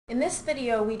In this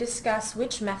video, we discuss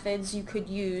which methods you could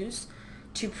use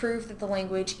to prove that the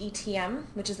language ETM,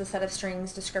 which is the set of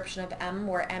strings description of M,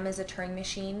 where M is a Turing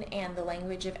machine and the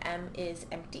language of M is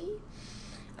empty,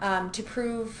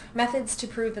 methods to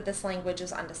prove that this language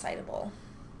is undecidable.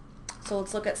 So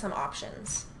let's look at some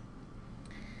options.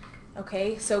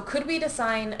 Okay, so could we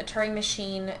design a Turing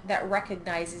machine that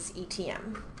recognizes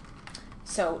ETM?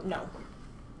 So no.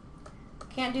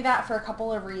 Can't do that for a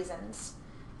couple of reasons.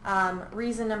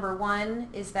 Reason number one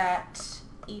is that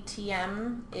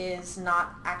ETM is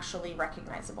not actually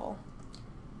recognizable.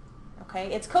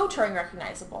 Okay, it's co-Turing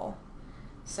recognizable.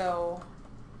 So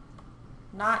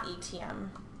not ETM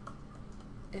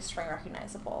is Turing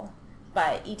recognizable,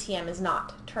 but ETM is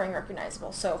not Turing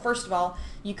recognizable. So first of all,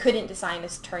 you couldn't design a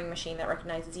Turing machine that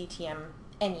recognizes ETM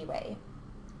anyway.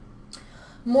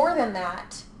 More than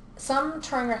that, some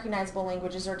Turing recognizable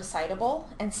languages are decidable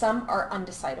and some are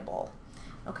undecidable.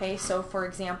 Okay, so for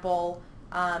example,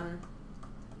 ATM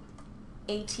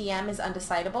is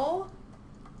undecidable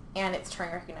and it's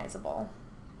Turing recognizable.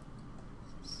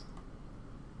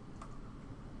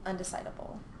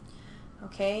 Undecidable.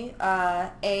 Okay,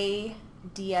 ADFA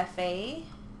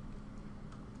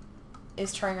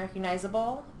is Turing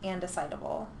recognizable and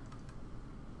decidable.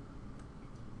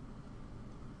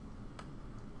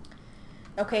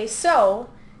 Okay,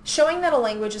 so showing that a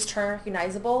language is Turing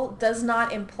recognizable does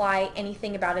not imply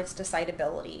anything about its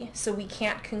decidability. So we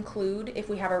can't conclude, if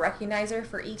we have a recognizer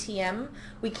for ETM,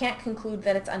 we can't conclude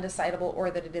that it's undecidable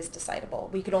or that it is decidable.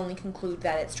 We could only conclude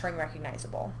that it's Turing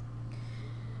recognizable.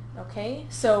 Okay,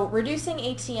 so reducing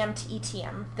ATM to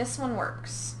ETM, this one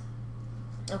works.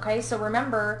 Okay, so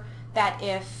remember that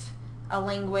if a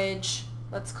language,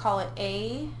 let's call it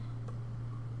A,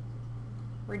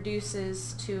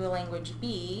 reduces to a language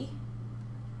B,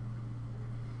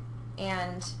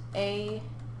 and A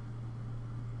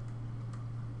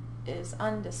is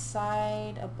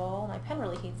undecidable, my pen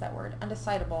really hates that word,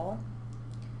 undecidable,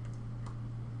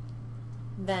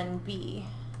 then B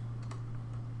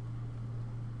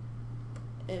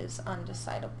is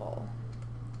undecidable.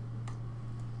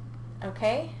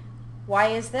 Okay, why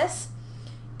is this?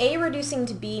 A reducing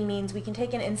to B means we can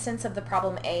take an instance of the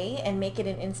problem A and make it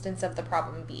an instance of the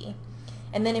problem B.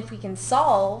 And then if we can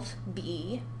solve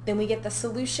B, then we get the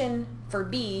solution for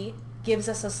B gives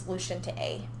us a solution to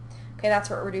A. Okay, that's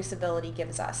what reducibility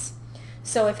gives us.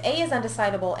 So if A is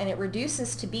undecidable and it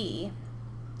reduces to B,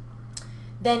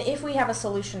 then if we have a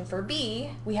solution for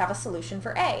B, we have a solution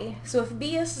for A. So if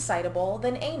B is decidable,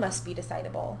 then A must be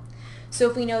decidable. So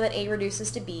if we know that A reduces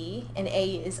to B and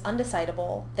A is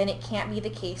undecidable, then it can't be the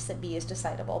case that B is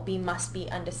decidable. B must be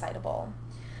undecidable.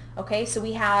 Okay, so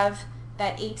we have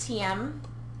that ATM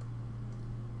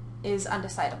is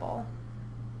undecidable.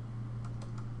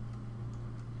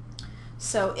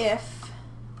 So if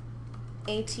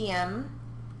ATM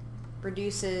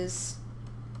reduces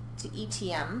to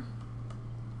ETM,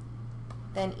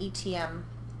 then ETM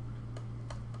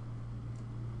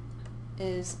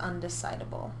is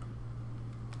undecidable.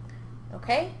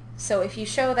 Okay, so if you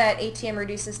show that ATM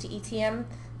reduces to ETM,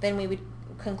 then we would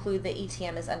conclude that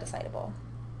ETM is undecidable.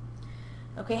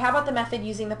 Okay, how about the method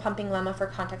using the pumping lemma for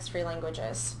context-free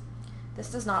languages?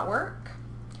 This does not work.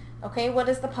 Okay, what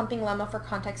does the pumping lemma for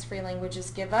context-free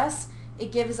languages give us?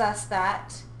 It gives us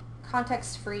that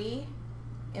context-free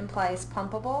implies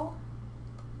pumpable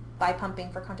by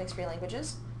pumping for context-free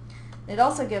languages. It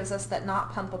also gives us that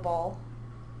not pumpable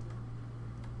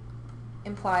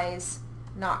implies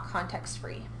not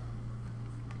context-free.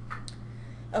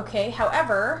 Okay,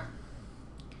 however,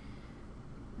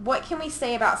 what can we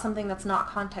say about something that's not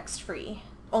context-free?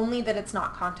 Only that it's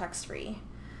not context-free.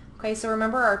 Okay, so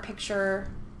remember our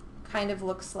picture kind of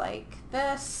looks like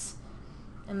this,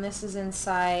 and this is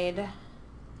inside,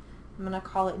 I'm going to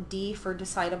call it D for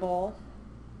decidable.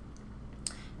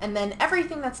 And then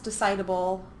everything that's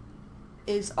decidable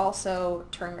is also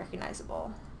Turing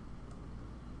recognizable.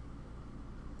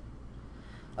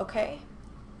 Okay?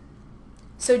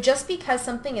 So just because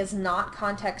something is not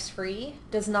context-free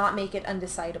does not make it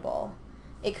undecidable.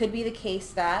 It could be the case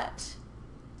that,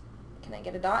 can I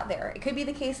get a dot there? It could be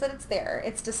the case that it's there.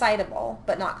 It's decidable,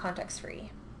 but not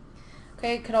context-free.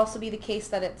 Okay, it could also be the case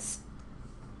that it's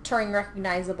Turing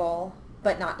recognizable,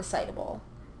 but not decidable.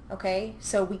 Okay,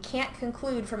 so we can't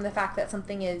conclude from the fact that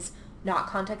something is not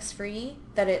context-free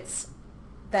that it's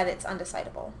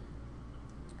undecidable.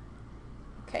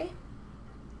 Okay?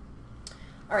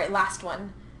 All right, last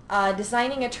one.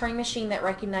 Designing a Turing machine that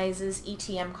recognizes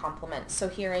ETM complements. So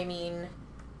here I mean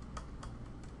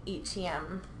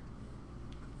ETM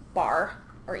bar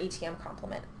or ETM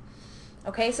complement.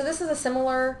 Okay, so this is a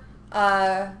similar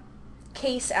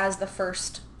case as the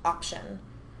first option.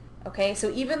 Okay,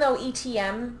 so even though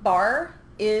ETM bar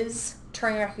is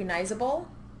Turing recognizable,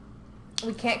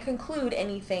 we can't conclude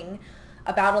anything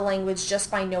about a language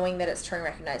just by knowing that it's Turing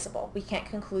recognizable. We can't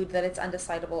conclude that it's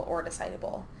undecidable or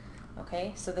decidable.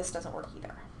 Okay, so this doesn't work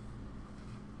either.